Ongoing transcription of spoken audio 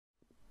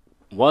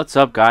What's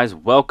up, guys?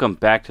 Welcome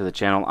back to the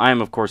channel. I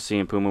am, of course,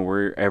 CM Puma,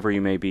 wherever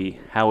you may be,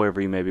 however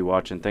you may be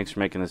watching. Thanks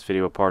for making this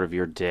video a part of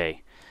your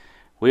day.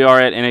 We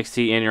are at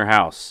NXT in your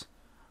house.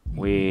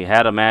 We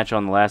had a match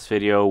on the last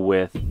video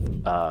with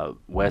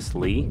Wes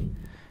Lee.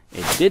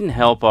 It didn't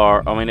help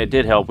it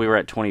did help. We were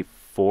at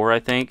 24, I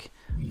think,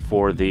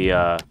 for the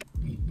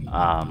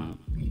power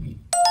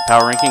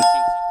rankings.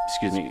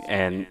 Excuse me.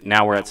 And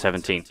now we're at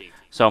 17.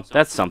 So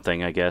that's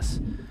something, I guess.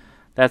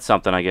 That's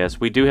something, I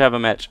guess. We do have a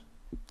match.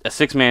 A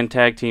six-man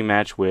tag team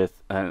match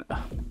with the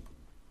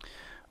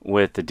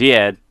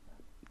Diad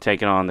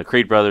taking on the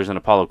Creed brothers and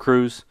Apollo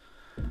Crews.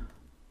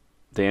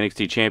 The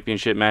NXT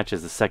Championship match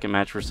is the second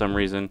match for some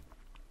reason.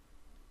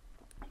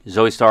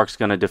 Zoe Stark's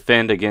going to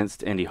defend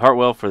against Indy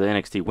Hartwell for the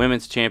NXT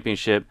Women's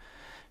Championship.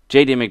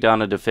 JD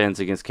McDonough defends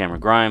against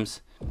Cameron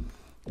Grimes.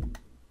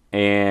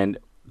 And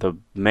the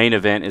main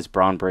event is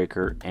Braun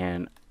Breaker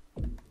and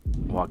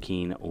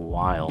Joaquin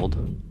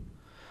Wilde.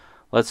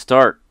 Let's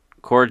start.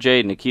 Cora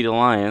Jade, Nikita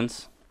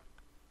Lyons.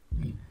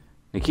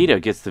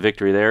 Nikita gets the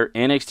victory there.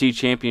 NXT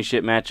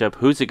Championship matchup.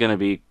 Who's it going to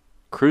be?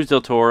 Cruz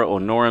del Toro or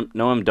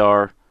Noam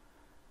Dar?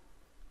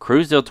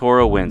 Cruz del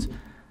Toro wins.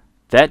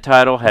 That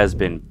title has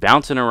been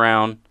bouncing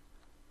around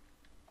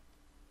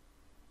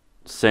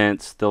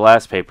since the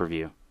last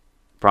pay-per-view.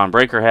 Braun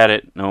Breaker had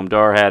it, Noam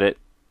Dar had it,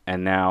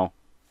 and now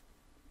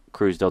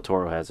Cruz del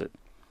Toro has it.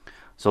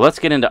 So let's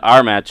get into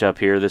our matchup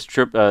here. This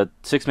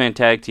six-man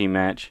tag team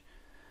match.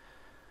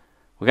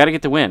 We got to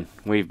get the win.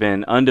 We've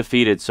been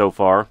undefeated so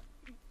far,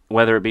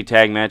 whether it be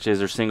tag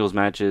matches or singles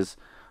matches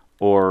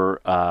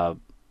or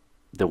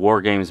the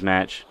War Games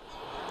match.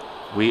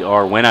 We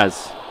are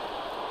winners.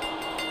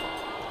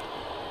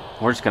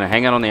 We're just going to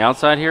hang out on the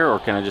outside here, or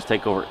can I just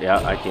take over? Yeah,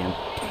 I can.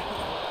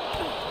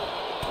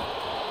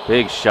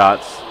 Big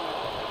shots.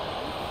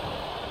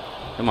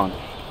 Come on.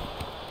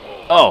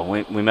 Oh,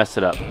 we messed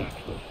it up.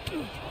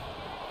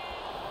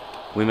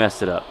 We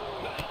messed it up.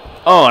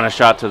 Oh, and a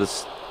shot to the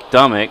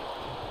stomach.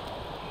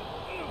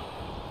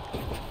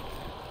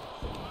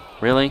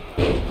 Really?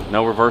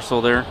 No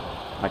reversal there?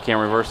 I can't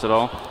reverse at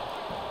all?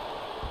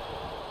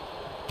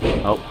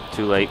 Oh,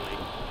 too late.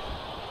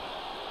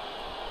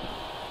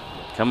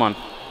 Come on.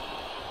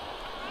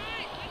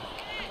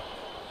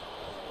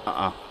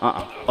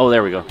 Oh,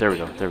 there we go. There we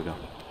go. There we go.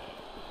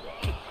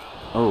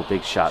 Oh,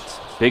 big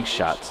shots. Big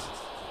shots.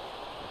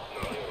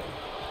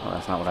 Oh,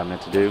 that's not what I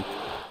meant to do.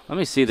 Let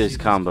me see these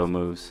combo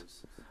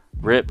moves.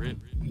 Rip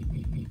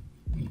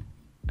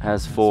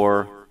has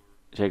 4.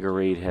 Jagger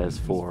Reed has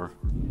 4.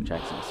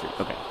 Jackson has 3.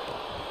 Okay.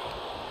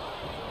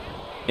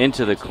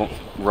 Into the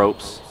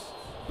ropes.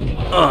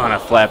 Oh, and a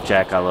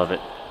flapjack. I love it.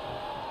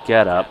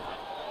 Get up.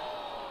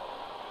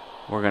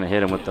 We're going to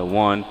hit him with the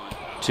 1,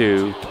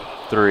 2,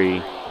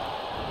 3.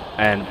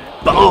 And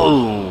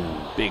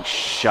boom! Big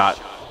shot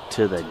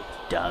to the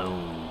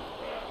dome.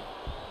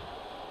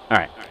 All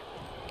right.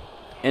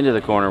 Into the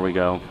corner we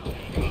go.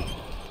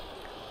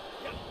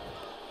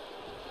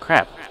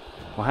 Crap.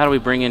 Well, how do we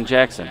bring in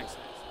Jackson?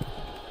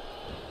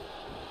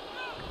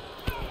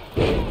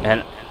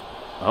 And,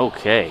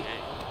 okay.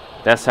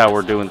 That's how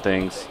we're doing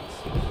things.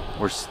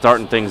 We're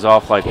starting things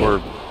off like we're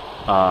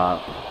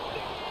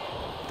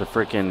the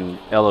freaking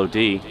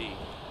LOD.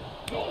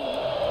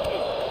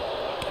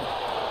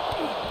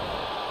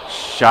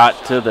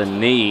 Shot to the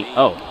knee.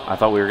 Oh, I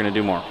thought we were going to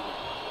do more.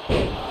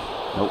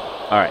 Nope.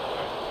 All right.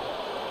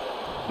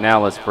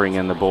 Now let's bring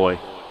in the boy.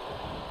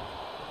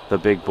 The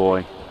big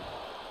boy.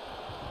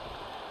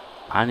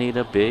 I need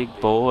a big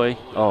boy.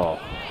 Oh.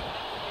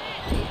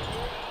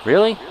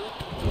 Really?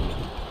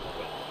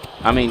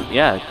 I mean,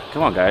 yeah.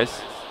 Come on,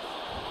 guys.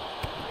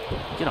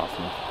 Get off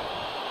me.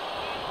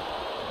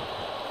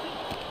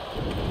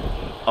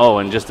 Oh,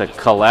 and just a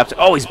collapse.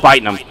 Oh, he's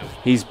biting him.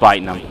 He's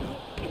biting him.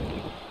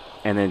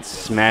 And then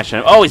smashing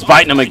him. Oh, he's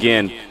biting him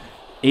again.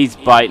 He's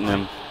biting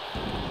him.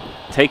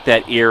 Take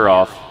that ear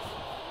off.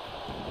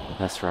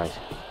 That's right.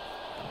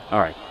 All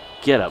right.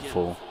 Get up,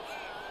 fool.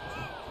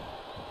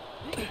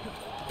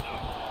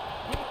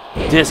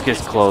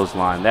 Discus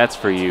clothesline. That's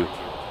for you.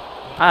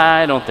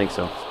 I don't think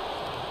so.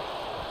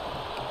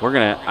 We're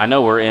going to... I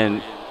know we're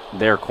in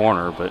their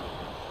corner, but...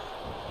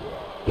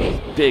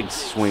 Big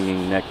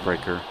swinging neck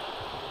breaker.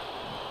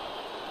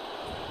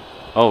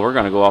 Oh, we're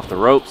going to go off the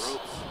ropes.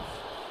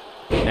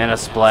 And a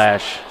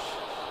splash.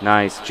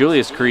 Nice.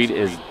 Julius Creed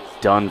is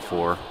done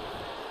for.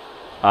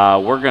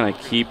 We're going to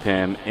keep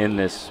him in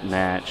this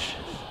match.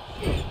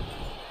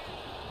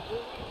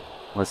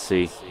 Let's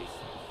see.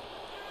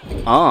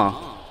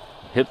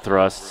 Hip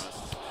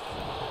thrusts.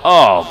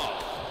 Oh.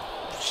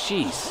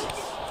 Jeez.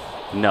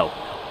 No.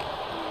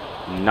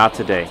 Not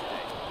today.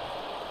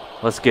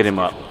 Let's get him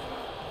up.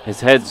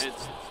 His head's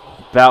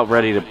about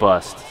ready to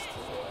bust.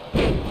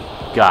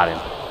 Got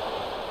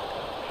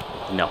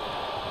him. No.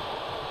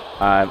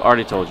 I've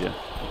already told you.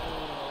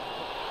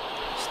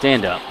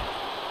 Stand up.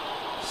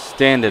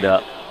 Stand it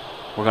up.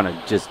 We're going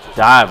to just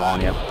dive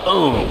on you.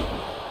 Boom.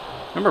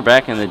 Remember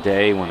back in the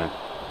day when a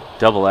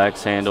double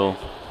axe handle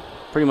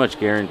pretty much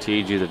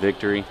guaranteed you the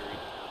victory?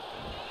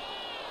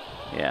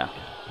 Yeah.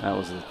 That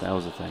was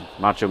the thing.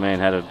 Macho Man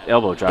had an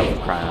elbow drop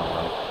for crying out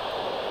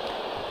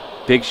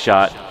loud. Big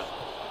shot.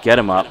 Get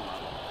him up.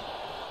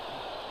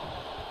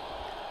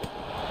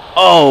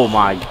 Oh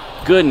my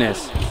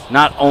goodness.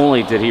 Not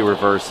only did he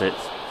reverse it,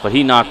 but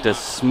he knocked us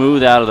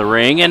smooth out of the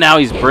ring, and now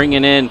he's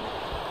bringing in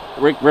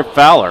Rip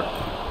Fowler.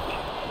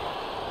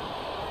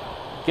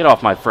 Get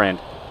off my friend.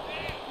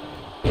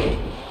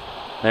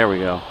 There we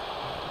go.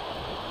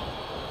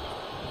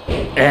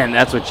 And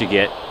that's what you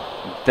get.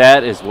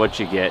 That is what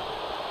you get.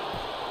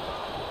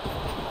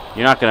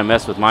 You're not going to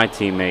mess with my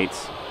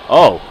teammates.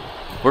 Oh,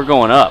 we're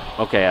going up.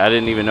 Okay, I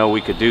didn't even know we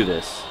could do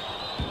this.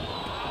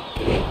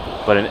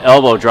 But an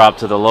elbow drop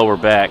to the lower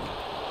back.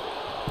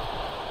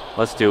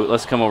 Let's do it.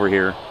 Let's come over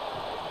here.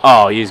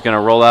 Oh, he's going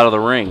to roll out of the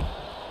ring.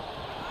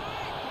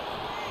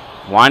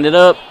 Wind it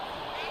up.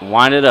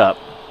 Wind it up.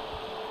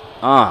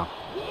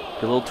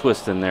 Get a little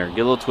twist in there.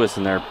 Get a little twist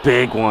in there.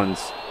 Big ones.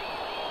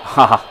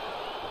 Ha.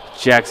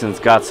 Jackson's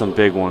got some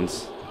big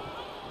ones.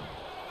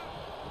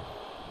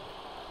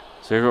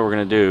 So here's what we're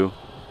going to do.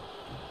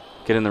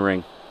 Get in the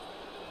ring.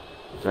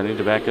 Do I need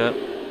to back up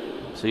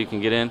so you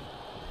can get in?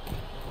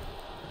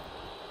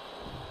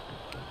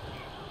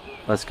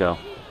 Let's go.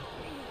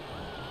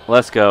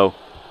 Let's go.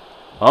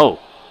 Oh.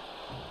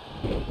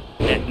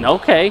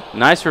 Okay.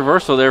 Nice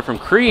reversal there from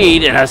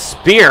Creed and a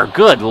spear.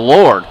 Good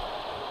Lord.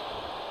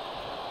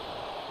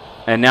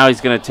 And now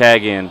he's going to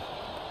tag in.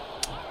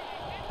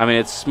 I mean,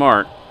 it's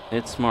smart.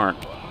 It's smart.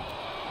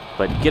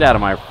 But get out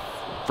of my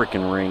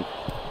freaking ring.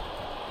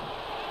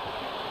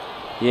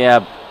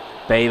 Yeah,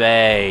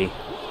 baby.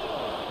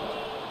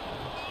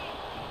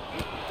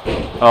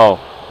 Oh,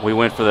 we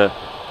went for the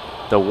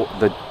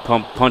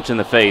punch in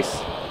the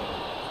face.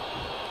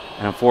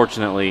 And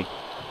unfortunately,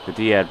 the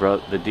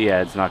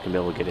Diad's not going to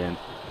be able to get in.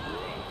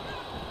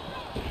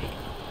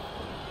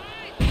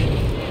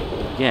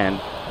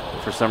 Again,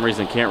 for some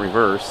reason can't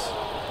reverse.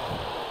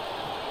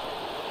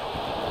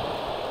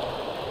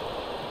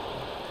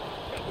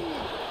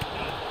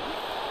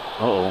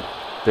 Uh-oh.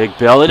 Big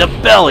belly to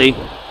belly.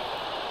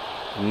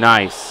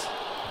 Nice.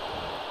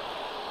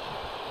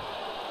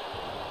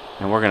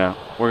 And we're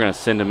gonna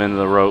send him into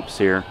the ropes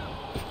here.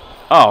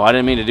 Oh, I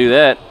didn't mean to do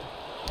that.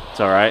 It's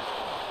all right.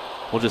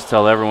 We'll just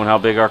tell everyone how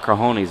big our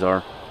cojones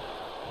are.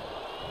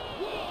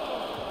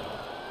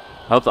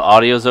 I hope the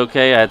audio's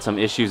okay. I had some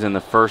issues in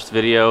the first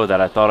video that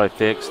I thought I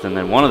fixed, and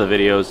then one of the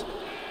videos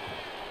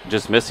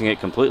just missing it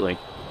completely.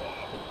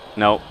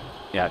 No.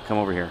 Yeah, come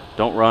over here.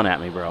 Don't run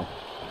at me, bro.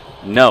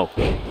 No.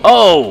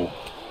 Oh!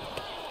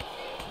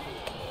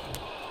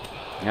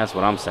 That's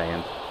what I'm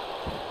saying.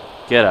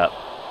 Get up.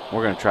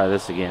 We're going to try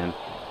this again.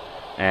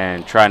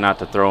 And try not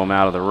to throw him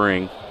out of the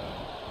ring.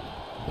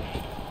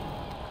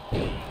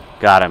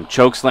 Got him.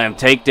 Chokeslam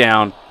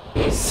takedown.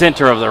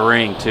 Center of the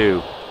ring,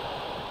 too.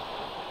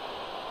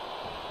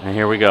 And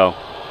here we go.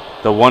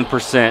 The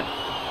 1%.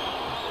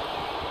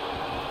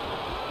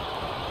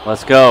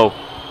 Let's go.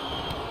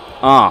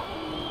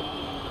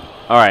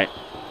 Alright.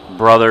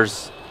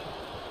 Brothers.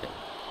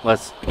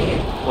 Let's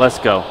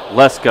go.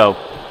 Let's go.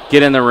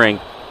 Get in the ring.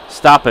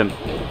 Stop him.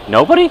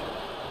 Nobody?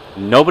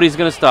 Nobody's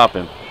going to stop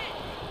him.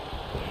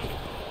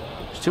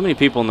 There's too many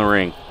people in the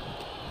ring.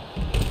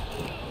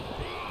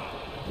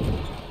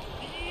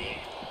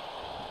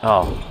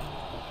 Oh.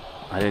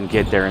 I didn't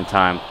get there in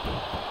time.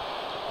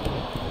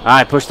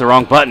 I pushed the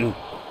wrong button.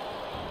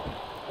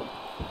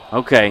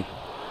 Okay.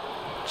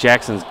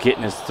 Jackson's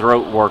getting his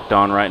throat worked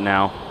on right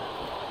now.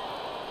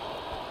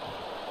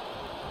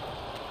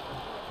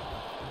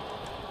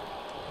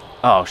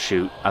 Oh,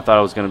 shoot. I thought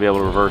I was going to be able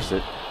to reverse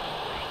it.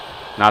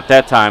 Not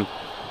that time.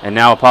 And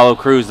now Apollo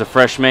Crews, the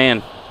fresh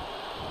man.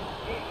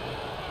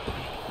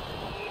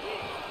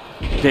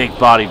 Big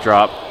body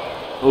drop.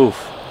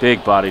 Oof.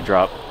 Big body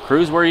drop.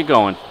 Crews, where are you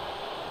going?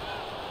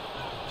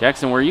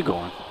 Jackson, where are you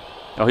going?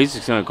 Oh, he's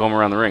just going to come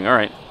around the ring. All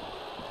right.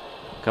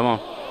 Come on.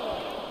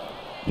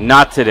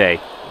 Not today.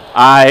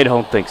 I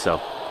don't think so.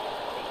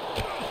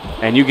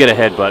 And you get a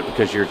headbutt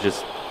because you're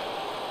just...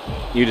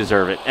 You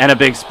deserve it. And a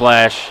big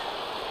splash.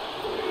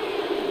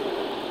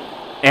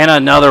 And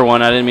another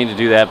one. I didn't mean to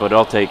do that, but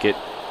I'll take it.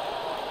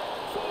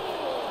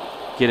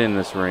 Get in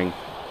this ring.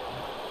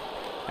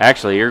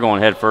 Actually, you're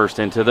going head first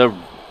into the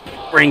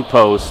ring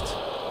post.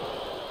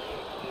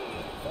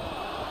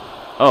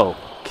 Oh,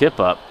 kip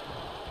up.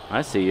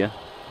 I see you.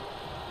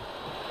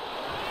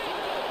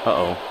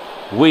 Uh-oh.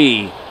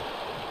 We,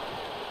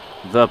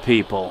 the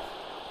people.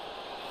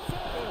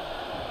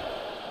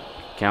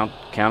 Count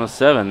of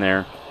 7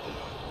 there.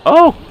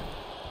 Oh!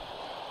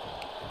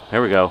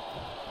 Here we go.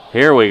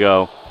 Here we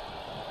go.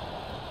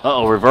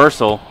 Uh-oh,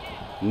 reversal.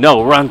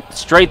 No, run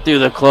straight through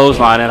the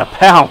clothesline and a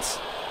pounce.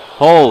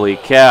 Holy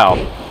cow.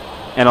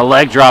 And a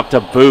leg drop to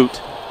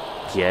boot.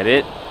 Get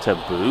it? To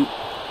boot?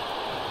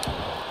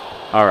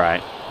 All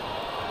right.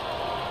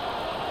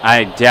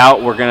 I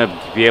doubt we're going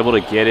to be able to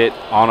get it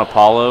on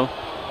Apollo.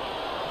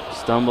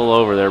 Stumble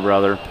over there,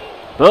 brother.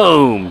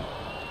 Boom.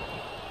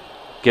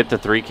 Get the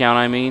 3 count,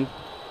 I mean.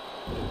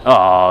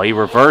 Oh, he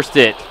reversed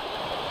it.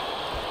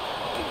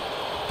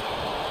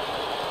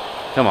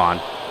 Come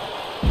on.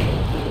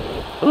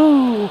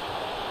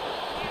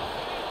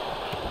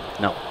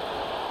 No.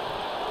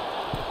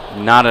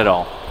 Not at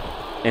all.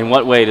 In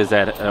what way does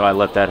that... Oh, I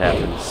let that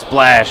happen.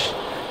 Splash.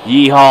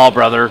 Yeehaw,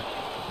 brother.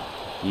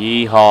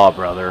 Yeehaw,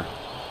 brother.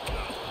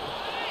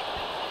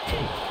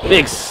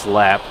 Big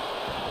slap.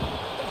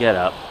 Get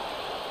up.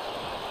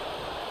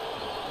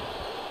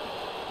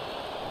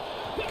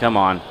 Come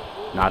on.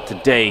 Not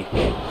today.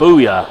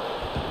 Booyah.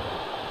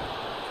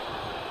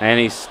 And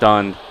he's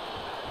stunned.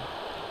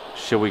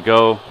 Should we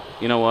go?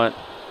 You know what?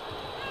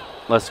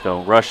 Let's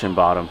go. Russian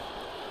bottom.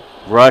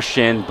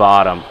 Russian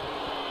bottom.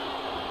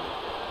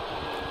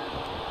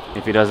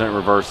 If he doesn't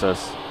reverse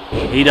us.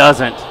 He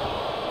doesn't.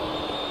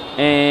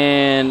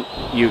 And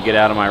you get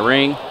out of my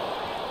ring.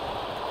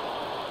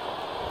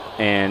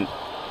 And...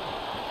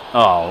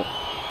 Oh.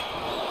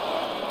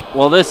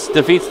 Well, this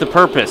defeats the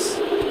purpose.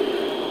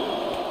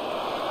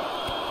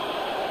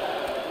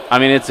 I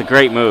mean, it's a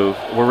great move.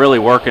 We're really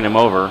working him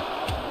over.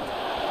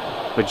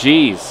 But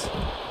geez.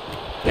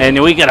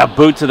 And we got a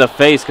boot to the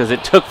face because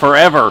it took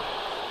forever.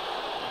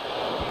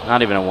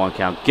 Not even a 1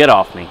 count. Get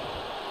off me.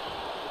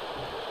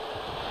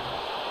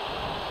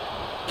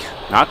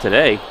 Not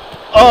today.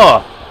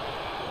 Oh!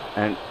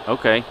 And,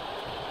 okay.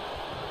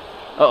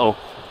 Uh-oh.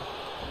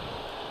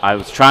 I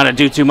was trying to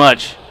do too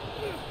much.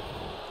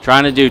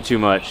 Trying to do too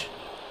much.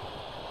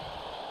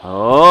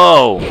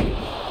 Oh!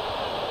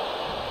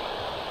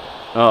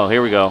 Oh,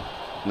 here we go.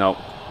 Nope.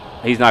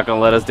 He's not going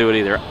to let us do it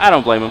either. I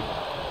don't blame him.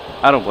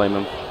 I don't blame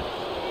him.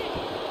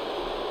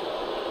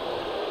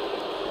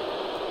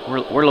 We're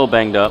a little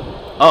banged up.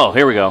 Oh,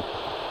 here we go.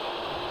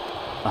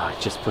 Oh, I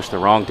just pushed the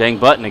wrong dang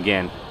button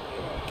again.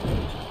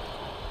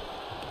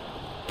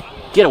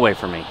 Get away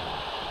from me.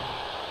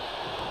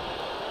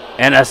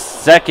 And a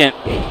second.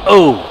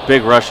 Oh,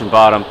 big Russian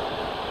bottom.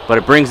 But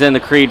it brings in the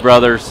Creed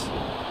brothers.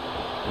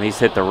 And he's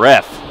hit the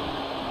ref.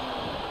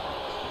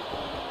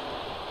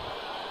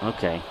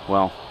 Okay,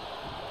 well,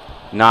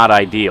 not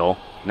ideal.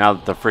 Now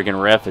that the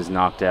friggin' ref is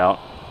knocked out.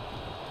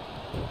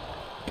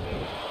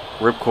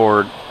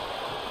 Ripcord.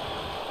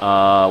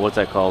 What's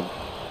that called?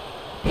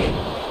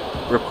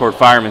 Ripcord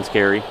fireman's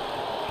carry.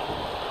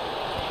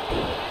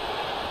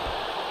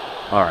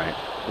 All right,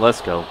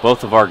 let's go.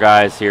 Both of our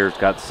guys here have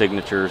got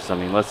signatures. I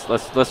mean,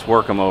 let's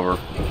work them over.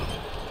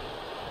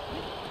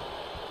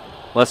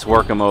 Let's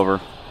work them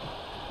over.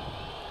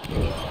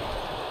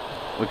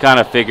 We kind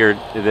of figured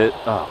that.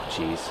 Oh,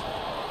 jeez.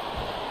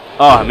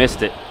 Oh, I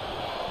missed it.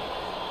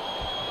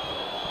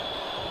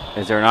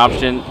 Is there an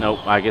option?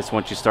 Nope. I guess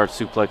once you start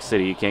Suplex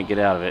City, you can't get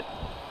out of it.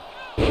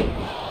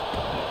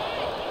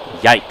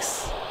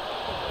 Yikes.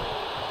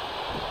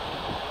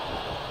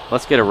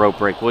 Let's get a rope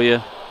break, will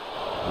you?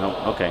 No,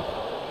 okay.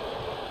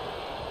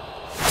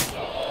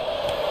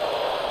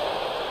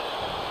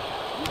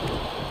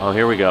 Oh,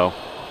 here we go.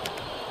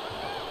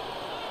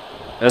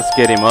 Let's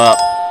get him up.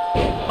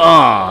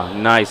 Oh,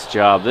 nice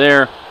job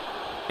there.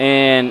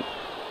 And,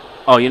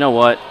 oh, you know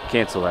what?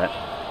 Cancel that.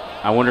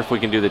 I wonder if we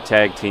can do the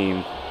tag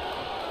team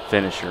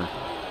finisher.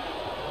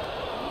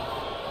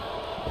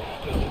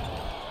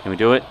 Can we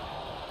do it?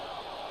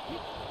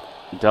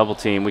 Double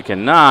team. We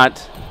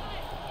cannot.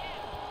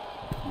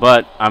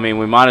 But, I mean,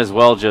 we might as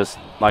well just,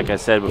 like I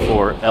said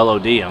before,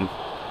 LOD him.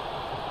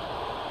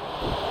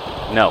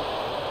 No.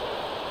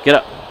 Get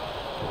up.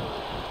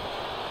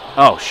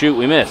 Oh, shoot,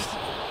 we missed.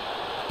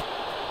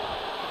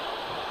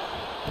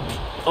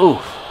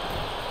 Oof.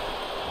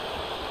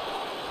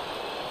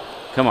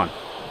 Come on.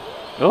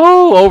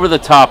 Oh, over the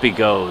top he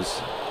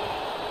goes.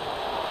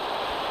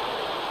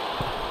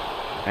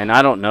 And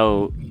I don't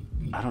know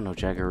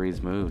Jagger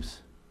Reed's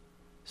moves.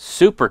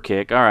 Super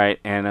kick. All right,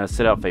 and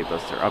sit out Fate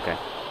Buster. Okay.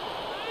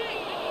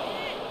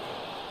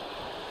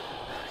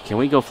 Can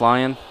we go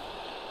flying?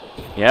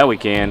 Yeah, we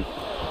can.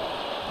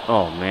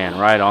 Oh man,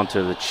 right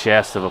onto the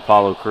chest of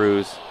Apollo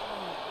Crews.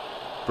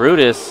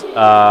 Brutus,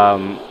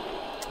 not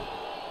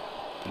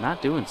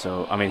doing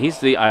so. I mean,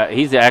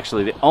 he's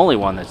actually the only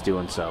one that's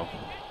doing so.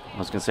 I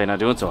was gonna say not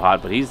doing so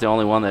hot, but he's the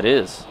only one that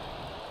is.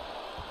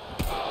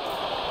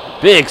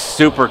 Big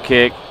super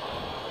kick.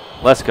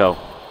 Let's go.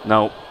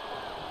 Nope.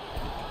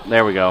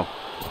 There we go.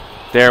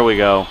 There we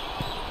go.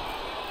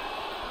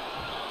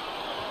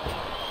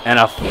 And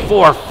a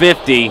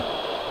 450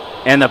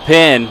 and the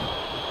pin.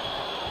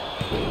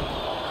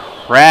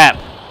 Crap.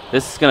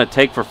 This is going to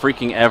take for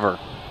freaking ever.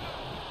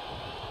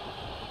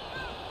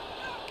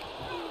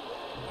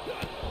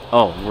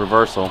 Oh,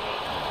 reversal.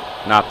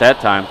 Not that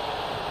time.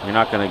 You're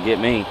not going to get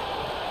me.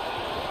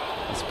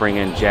 Let's bring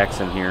in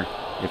Jackson here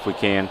if we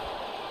can.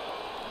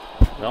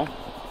 Well.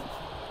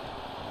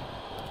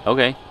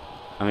 Okay.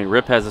 I mean,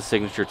 Rip has a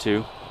signature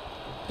too.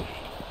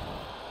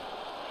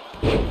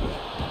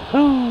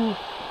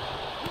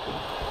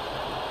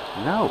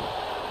 No.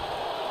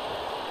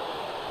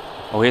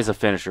 Oh, he has a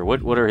finisher.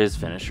 What are his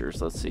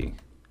finishers? Let's see.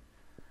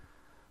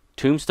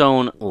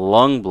 Tombstone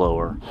Lung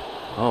Blower.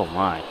 Oh,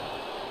 my.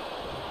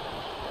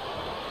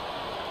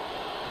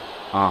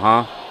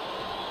 Uh-huh.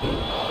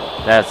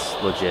 That's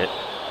legit.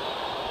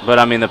 But,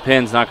 I mean, the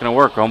pin's not going to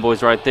work.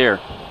 Homeboy's right there.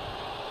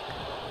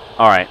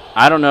 All right.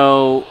 I don't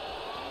know.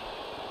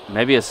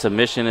 Maybe a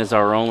submission is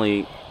our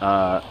only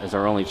is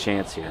our only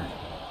chance here.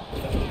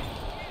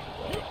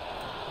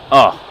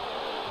 Oh.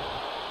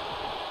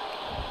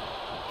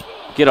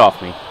 Get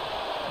off me.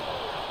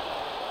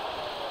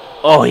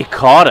 Oh, he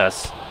caught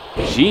us.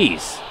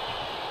 Jeez.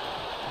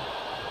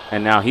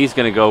 And now he's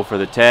going to go for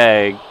the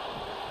tag.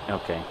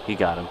 Okay, he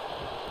got him.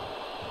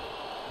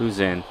 Who's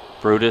in?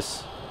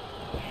 Brutus.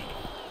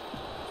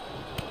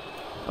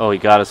 Oh, he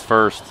got us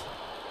first.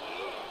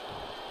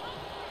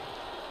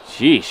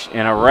 Sheesh.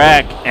 And a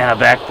rack and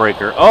a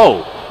backbreaker.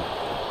 Oh.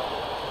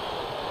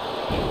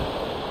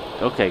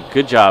 Okay,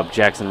 good job,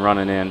 Jackson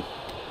running in.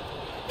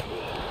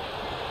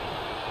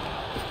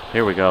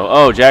 Here we go.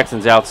 Oh,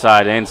 Jackson's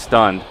outside and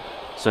stunned.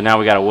 So now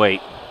we got to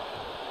wait.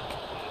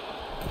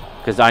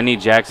 Because I need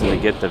Jackson to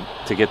get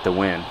the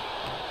win.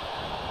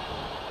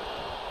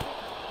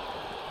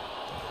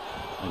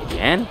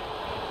 Again?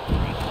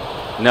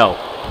 No.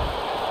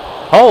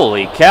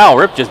 Holy cow,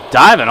 Rip just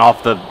diving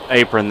off the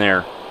apron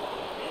there.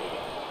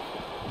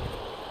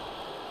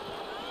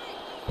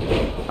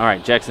 All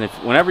right, Jackson,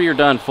 whenever you're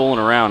done fooling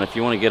around, if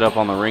you want to get up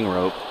on the ring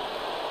rope.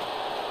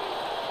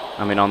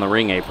 I mean, on the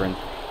ring apron.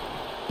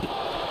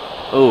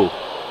 Ooh.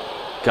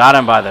 Got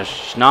him by the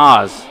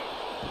schnoz.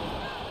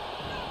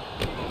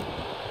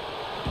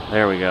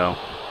 There we go.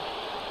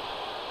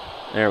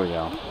 There we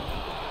go.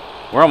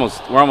 We're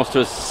almost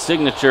to a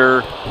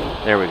signature.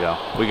 There we go.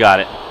 We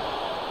got it.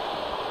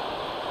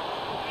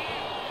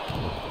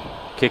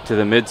 Kick to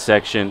the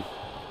midsection.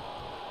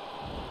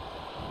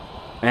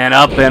 And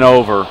up and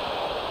over.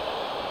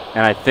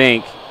 And I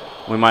think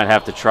we might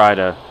have to try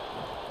to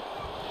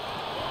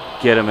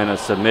get him in a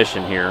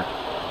submission here.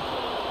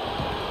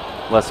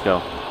 Let's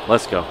go.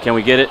 Let's go. Can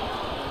we get it?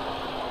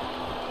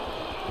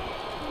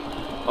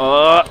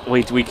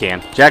 We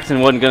can. Jackson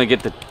wasn't going to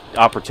get the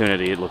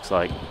opportunity, it looks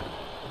like.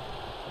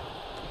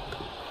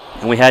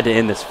 And we had to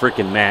end this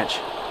freaking match.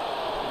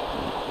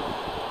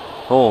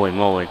 Holy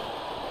moly.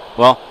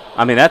 Well,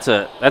 I mean, that's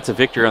a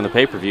victory on the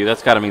pay-per-view.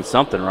 That's got to mean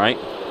something, right?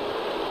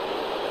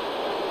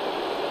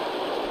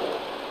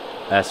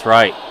 That's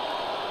right.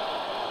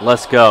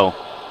 Let's go.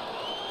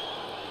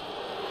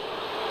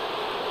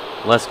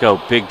 Let's go,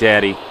 Big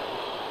Daddy.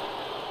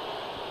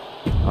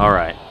 All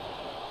right.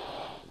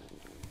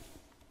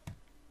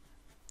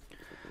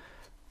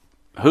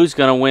 Who's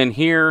going to win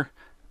here?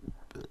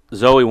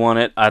 Zoe won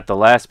it at the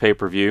last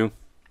pay-per-view.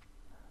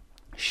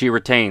 She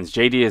retains.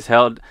 JD has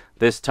held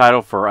this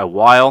title for a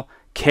while.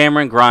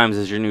 Cameron Grimes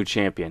is your new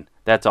champion.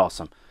 That's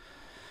awesome.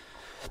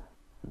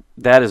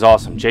 That is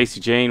awesome.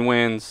 JC Jane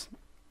wins.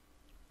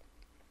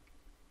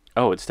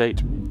 Oh, it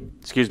stayed.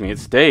 Excuse me, it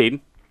stayed.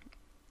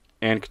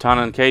 And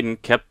Katana and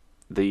Kaden kept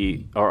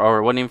the... Or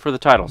it wasn't even for the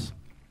titles.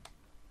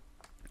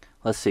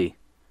 Let's see.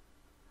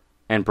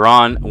 And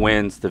Braun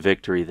wins the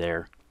victory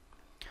there.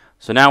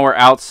 So now we're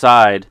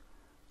outside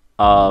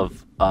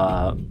of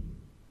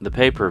the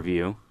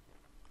pay-per-view.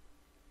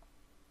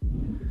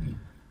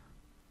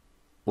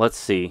 Let's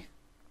see.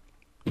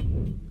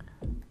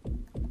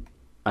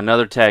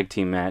 Another tag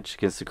team match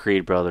against the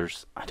Creed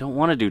brothers. I don't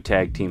want to do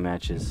tag team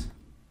matches.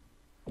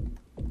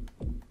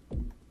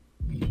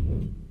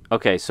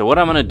 Okay, so what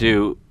I'm going to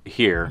do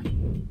here.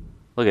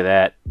 Look at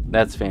that.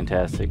 That's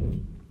fantastic.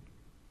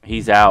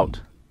 He's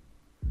out.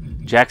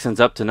 Jackson's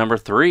up to number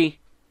 3.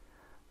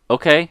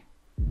 Okay.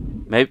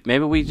 Maybe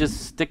we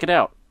just stick it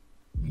out.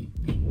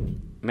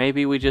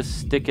 Maybe we just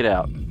stick it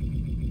out.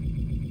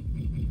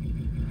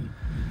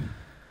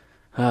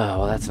 Oh,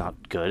 well, that's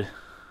not good.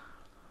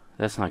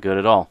 That's not good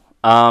at all.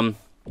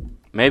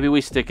 Maybe we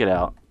stick it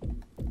out.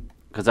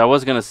 Because I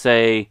was going to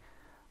say,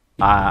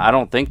 I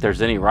don't think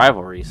there's any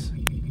rivalries.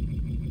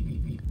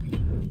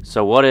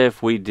 So what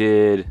if we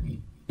did...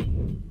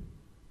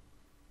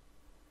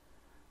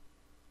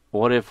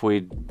 What if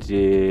we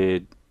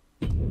did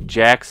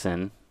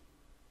Jackson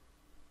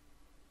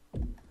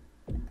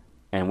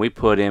and we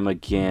put him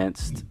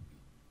against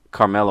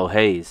Carmelo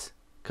Hayes?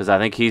 Because I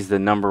think he's the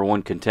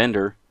 #1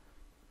 contender.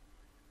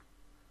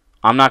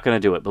 I'm not going to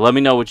do it, but let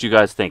me know what you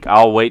guys think.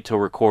 I'll wait till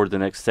record the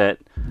next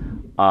set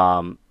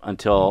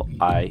until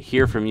I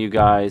hear from you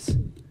guys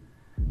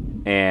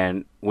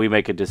and we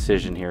make a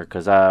decision here,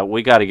 because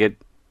we got to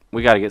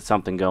get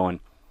something going.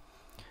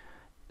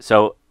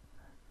 So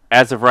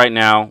as of right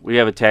now, we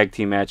have a tag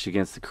team match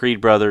against the Creed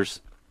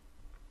brothers.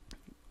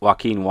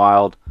 Joaquin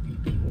Wilde.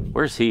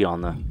 Where's he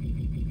on the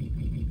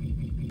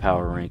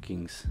power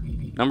rankings?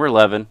 Number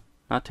 11.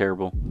 Not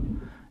terrible.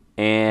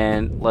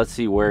 And let's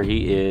see where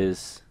he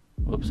is.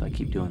 Whoops, I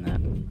keep doing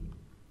that.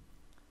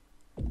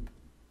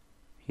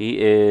 He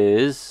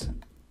is...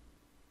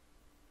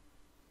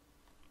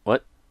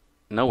 What?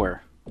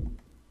 Nowhere.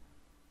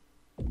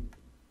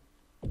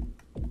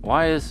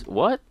 Why is...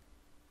 What?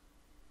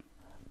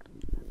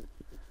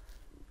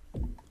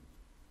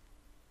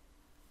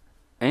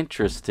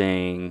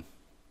 Interesting.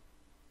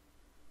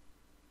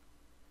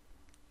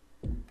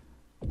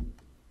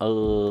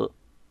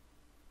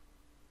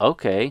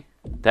 Okay,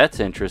 that's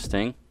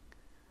interesting.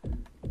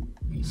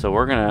 So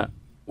we're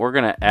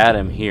gonna add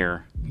him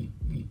here.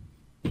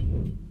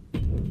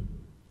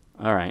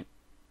 All right.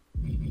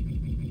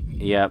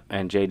 Yep,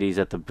 and JD's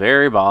at the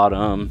very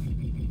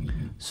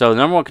bottom. So the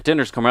number one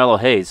contender is Carmelo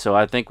Hayes. So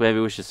I think maybe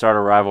we should start a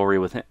rivalry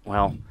with him.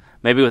 Well,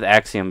 maybe with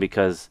Axiom,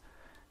 because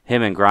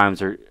him and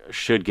Grimes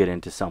should get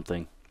into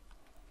something.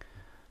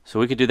 So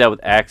we could do that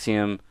with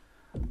Axiom.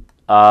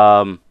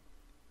 I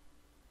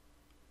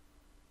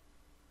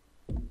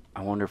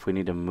wonder if we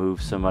need to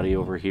move somebody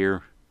over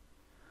here.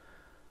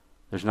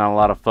 There's not a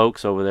lot of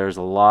folks over there. There's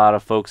a lot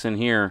of folks in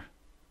here.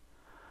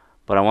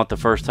 But I want the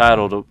first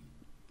title to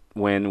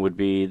win would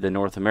be the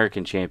North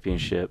American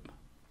Championship.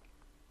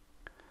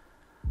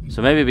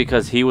 So maybe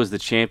because he was the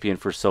champion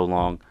for so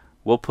long,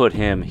 we'll put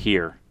him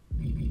here.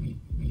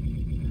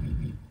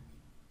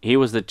 He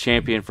was the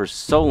champion for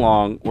so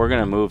long, we're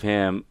going to move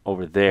him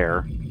over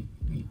there.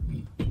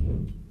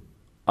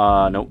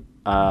 Nope.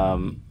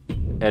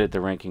 Edit the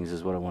rankings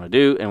is what I want to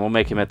do, and we'll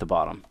make him at the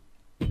bottom.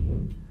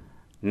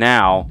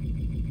 Now,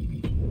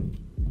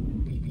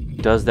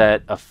 does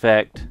that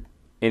affect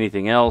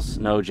anything else?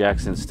 No,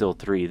 Jackson's still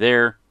 3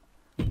 there.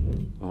 I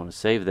want to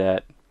save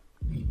that.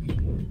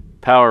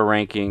 Power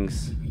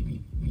rankings.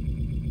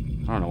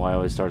 I don't know why I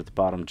always start at the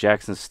bottom.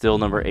 Jackson's still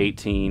number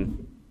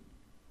 18.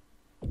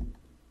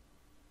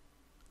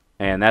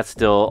 And that's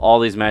still, all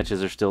these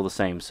matches are still the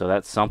same, so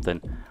that's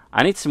something.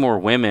 I need some more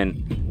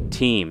women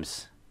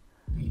teams.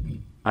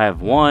 I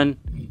have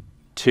 1,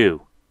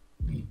 2.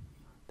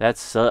 That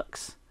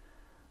sucks.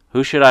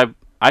 Who should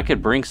I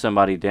could bring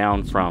somebody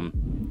down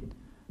from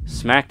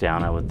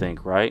SmackDown, I would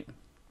think, right?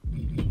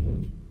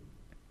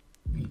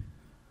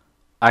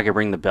 I could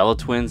bring the Bella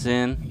Twins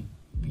in.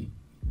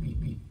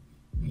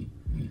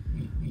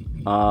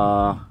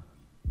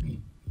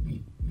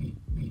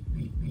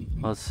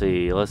 Let's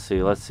see.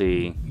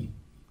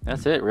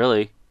 That's it,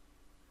 really.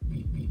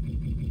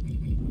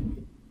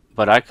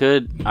 But I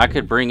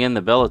could bring in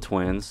the Bella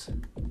Twins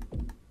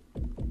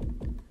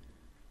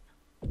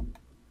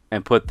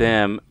and put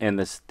them in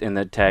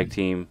the tag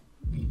team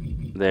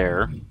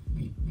there.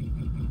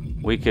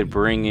 We could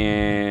bring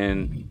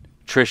in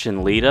Trish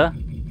and Lita.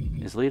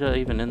 Is Lita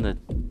even in the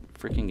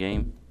freaking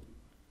game?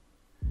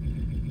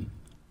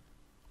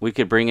 We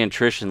could bring in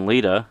Trish and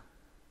Lita.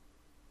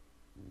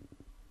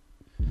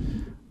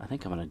 I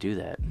think I'm going to do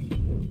that.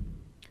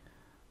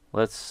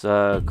 Let's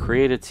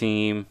create a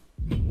team.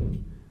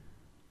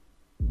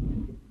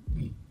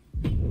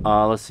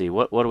 Let's see.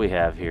 What do we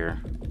have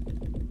here?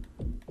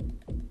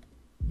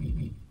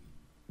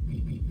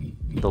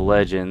 The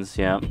Legends,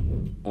 yeah.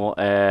 We'll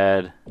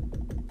add...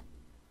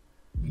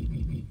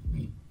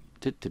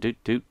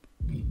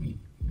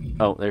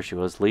 Oh, there she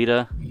was.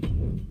 Lita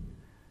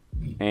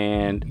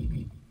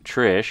and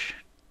Trish.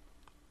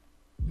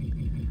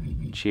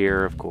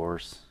 Cheer, of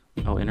course.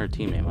 Oh, enter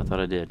team name. I thought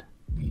I did.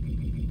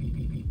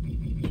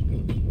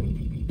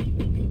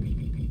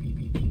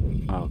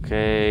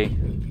 Okay.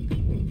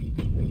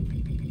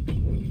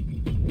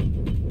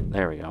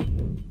 There we go.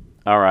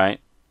 All right.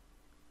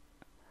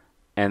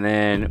 And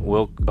then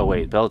we'll... Oh,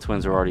 wait. Bella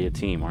Twins are already a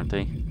team, aren't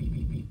they?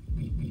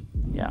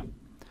 Yeah.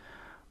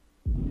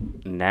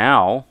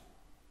 Now,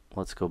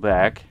 let's go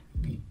back.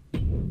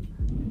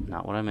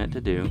 Not what I meant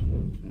to do.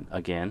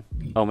 Again.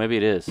 Oh, maybe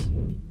it is.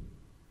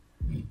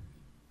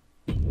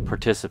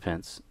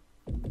 Participants.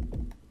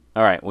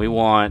 All right. We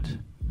want...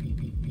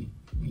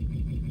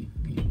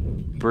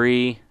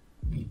 Bree,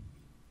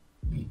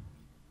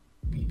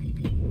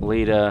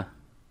 Lita,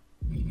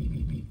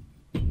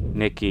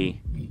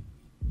 Nikki,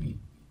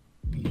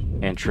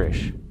 and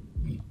Trish.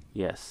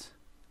 Yes.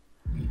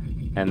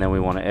 And then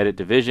we want to edit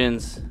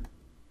divisions.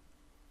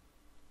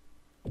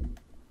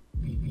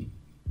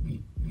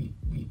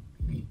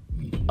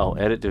 Oh,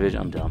 edit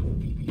division. I'm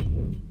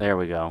dumb. There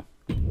we go.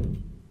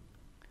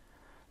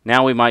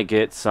 Now we might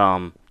get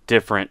some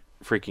different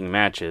freaking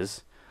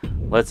matches.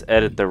 Let's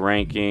edit the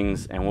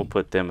rankings, and we'll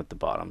put them at the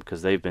bottom,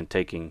 because they've been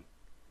taking...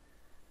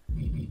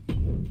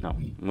 No,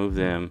 move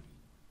them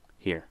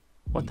here.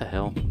 What the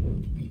hell?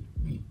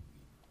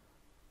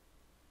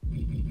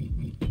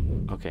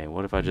 Okay,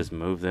 what if I just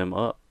move them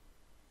up?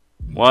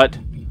 What?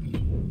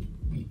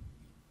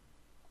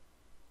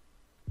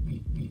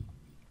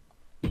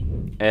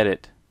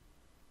 Edit.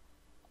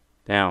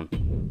 Down.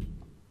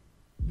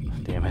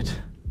 Damn it.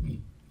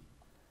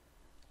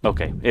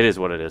 Okay, it is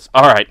what it is.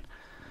 Alright.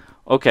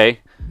 Okay,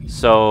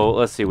 so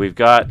let's see. We're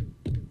going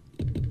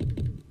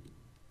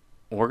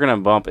to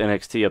bump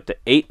NXT up to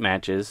 8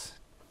 matches.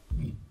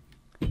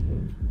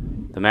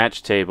 The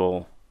match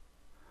table.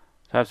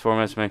 Types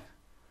formats make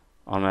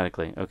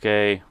automatically.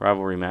 Okay,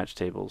 rivalry match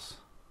tables.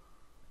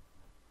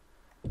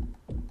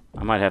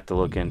 I might have to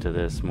look into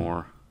this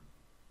more.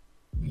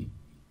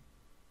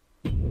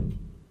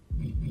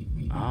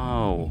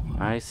 Oh,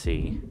 I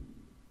see.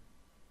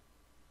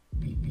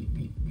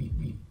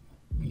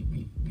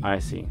 I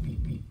see.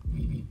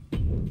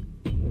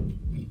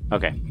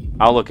 Okay,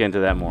 I'll look into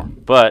that more.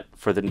 But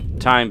for the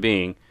time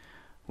being,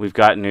 we've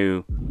got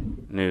new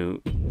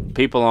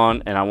people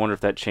on, and I wonder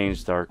if that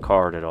changed our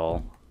card at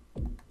all.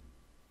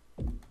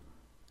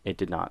 It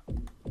did not.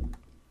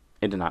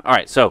 It did not. All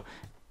right, so,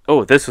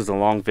 oh, this was a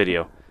long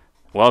video.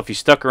 Well, if you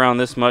stuck around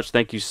this much,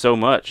 thank you so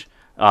much.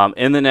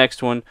 In the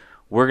next one,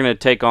 We're going to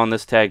take on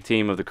this tag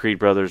team of the Creed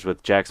brothers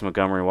with Jackson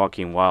Montgomery and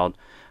Joaquin Wilde.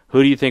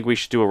 Who do you think we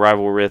should do a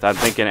rivalry with? I'm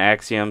thinking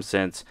Axiom,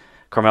 since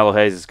Carmelo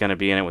Hayes is going to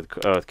be in it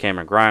with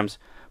Cameron Grimes.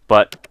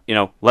 But, you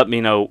know, let me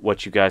know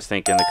what you guys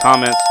think in the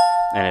comments.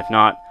 And if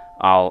not,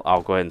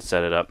 I'll go ahead and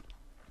set it up.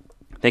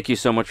 Thank you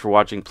so much for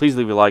watching. Please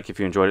leave a like if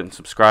you enjoyed it and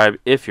subscribe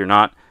if you're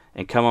not.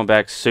 And come on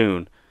back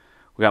soon.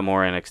 We got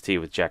more NXT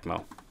with Jack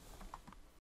Mo.